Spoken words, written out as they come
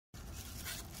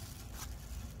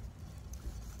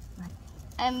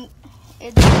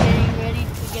It's getting ready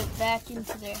to get back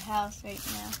into their house right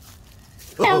now.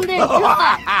 And they're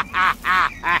gone.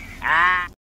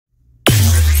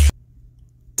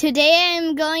 Today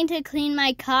I'm going to clean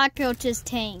my cockroaches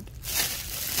tank.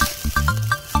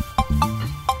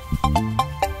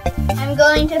 I'm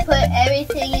going to put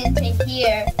everything into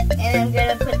here, and I'm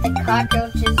going to put the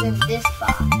cockroaches in this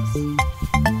box.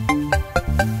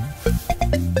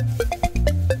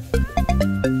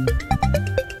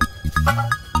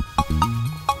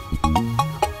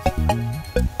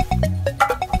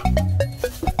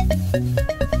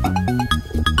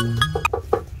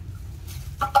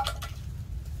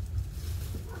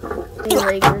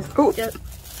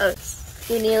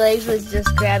 Skinny Legs was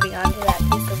just grabbing onto that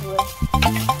piece of wood.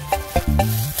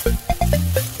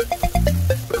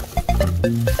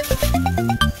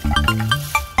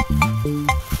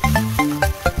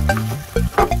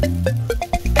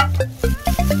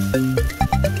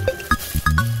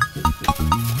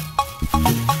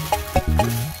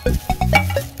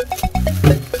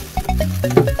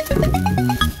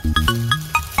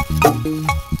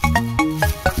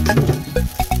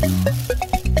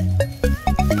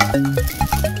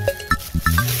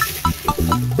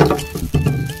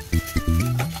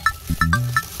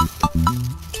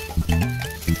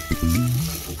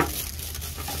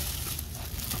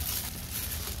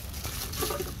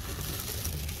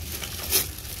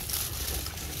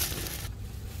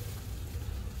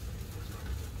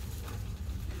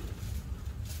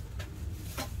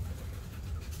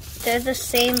 They're the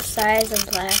same size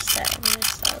as last time I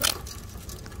saw them.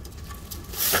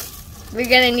 We're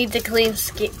gonna need to clean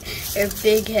their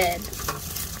big head.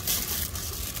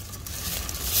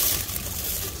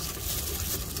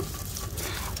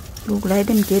 Look like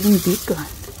them getting bigger.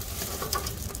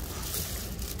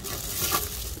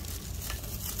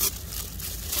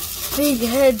 Big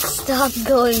head, stop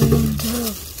going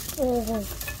into. Oh.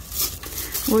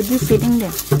 What are you feeding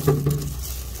them?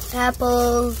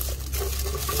 Apples,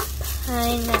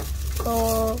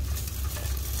 pineapple,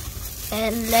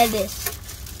 and lettuce.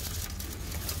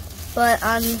 But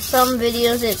on some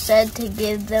videos it said to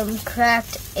give them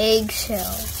cracked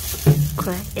eggshell.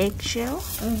 Cracked eggshell?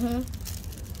 Mm-hmm.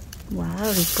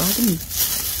 Wow, it's gotten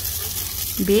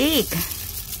big.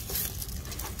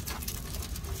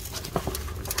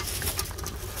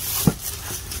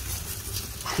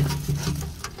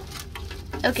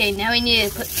 Okay, now we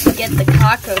need to get the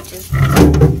cockroaches.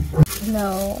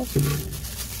 No.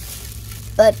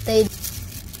 But they...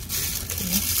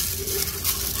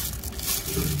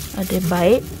 Are they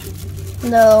bite?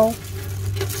 No.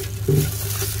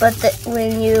 But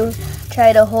when you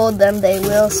try to hold them, they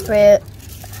will spray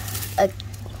a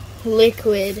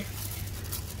liquid.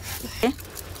 Okay.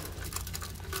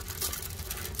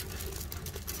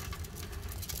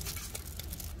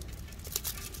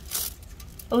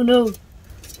 Oh no.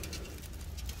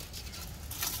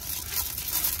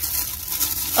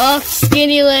 Off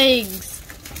Skinny Legs.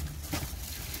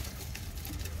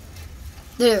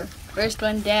 There. First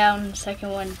one down,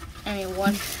 second one,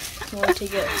 one more to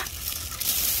go.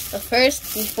 But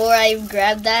first, before I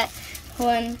grab that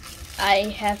one,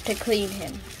 I have to clean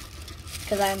him.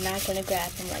 Because I'm not going to grab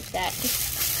him like that.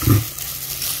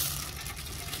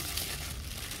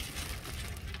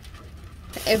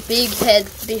 A big head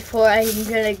before I'm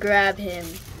going to grab him.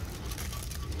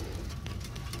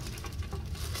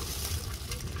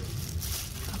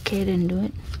 Okay, then do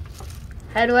it.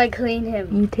 How do I clean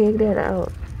him? You take that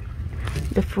out.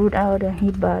 The fruit out of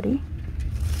his body.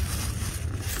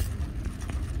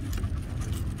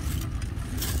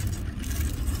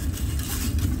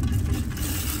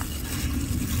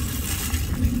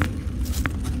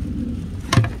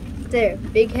 There,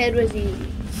 big head was easy.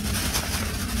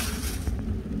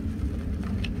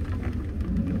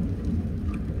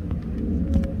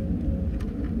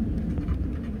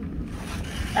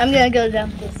 I'm gonna go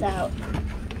dump this out.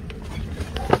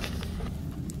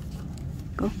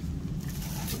 Go.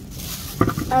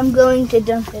 I'm going to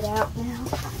dump it out now.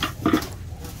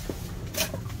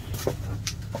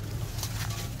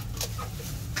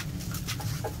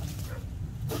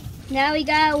 Now we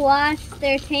gotta wash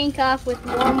their tank off with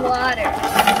warm water.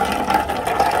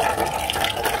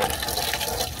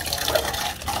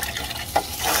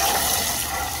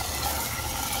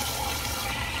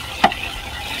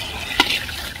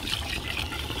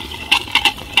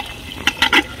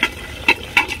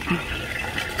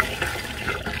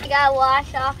 We gotta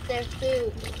wash off their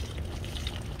food.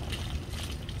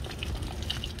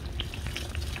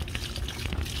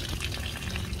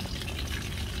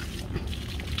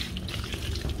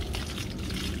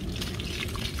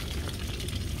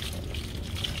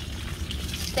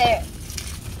 There.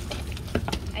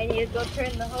 I need to go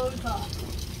turn the hose off.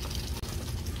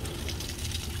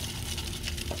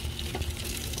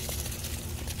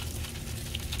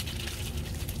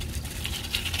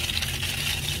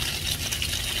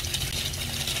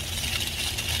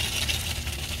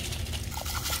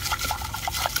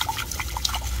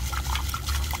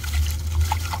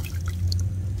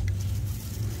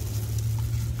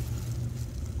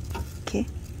 Okay.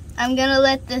 I'm gonna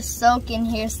let this soak in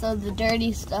here so the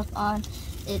dirty stuff on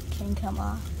it can come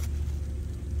off.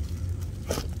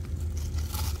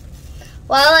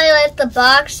 While I let the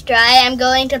box dry, I'm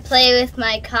going to play with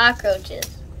my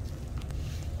cockroaches.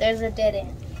 There's a dead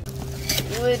end.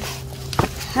 Wood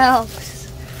house.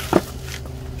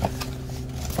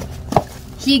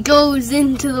 He goes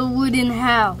into the wooden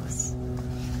house.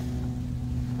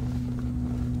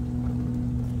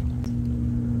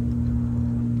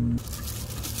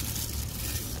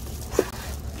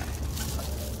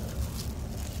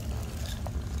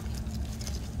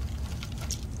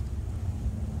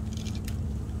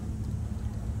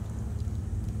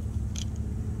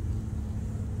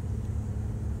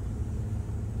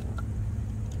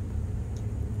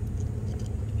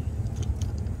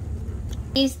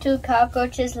 These two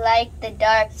cockroaches like the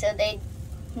dark, so they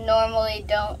normally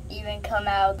don't even come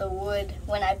out of the wood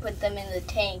when I put them in the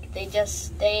tank. They just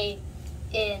stay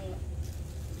in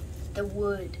the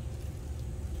wood.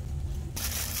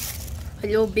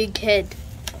 Hello, Big Head.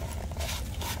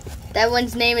 That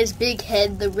one's name is Big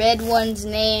Head. The red one's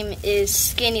name is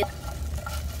Skinny.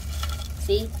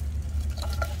 See?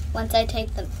 Once I take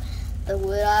the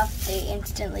wood off, they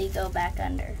instantly go back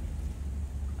under.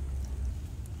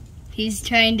 He's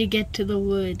trying to get to the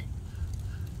wood.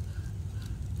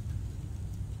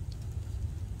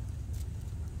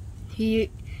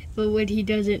 But what he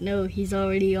doesn't know, he's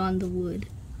already on the wood.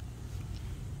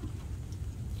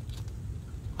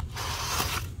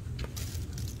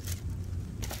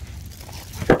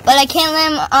 But I can't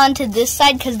let him onto this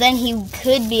side because then he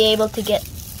could be able to get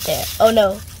there. Oh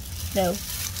no. No.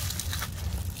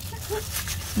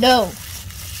 No.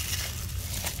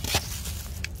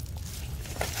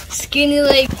 Skinny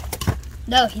leg.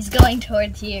 No, he's going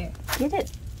towards here. Get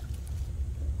it.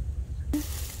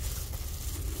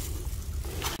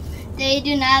 They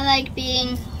do not like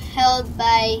being held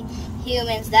by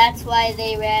humans. That's why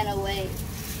they ran away.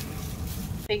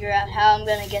 Figure out how I'm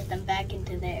going to get them back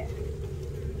into there.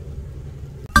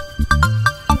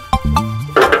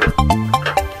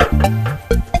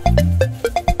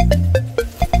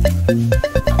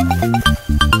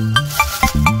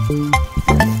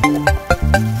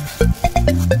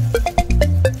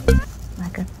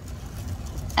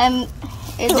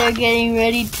 They're getting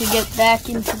ready to get back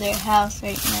into their house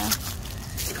right now.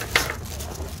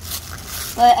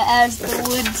 But as the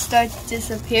wood starts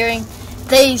disappearing,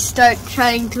 they start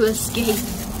trying to escape.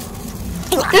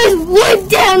 There's wood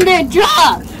down their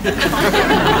jaw!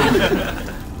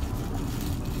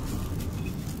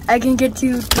 I can get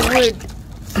to the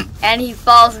wood. And he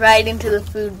falls right into the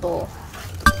food bowl.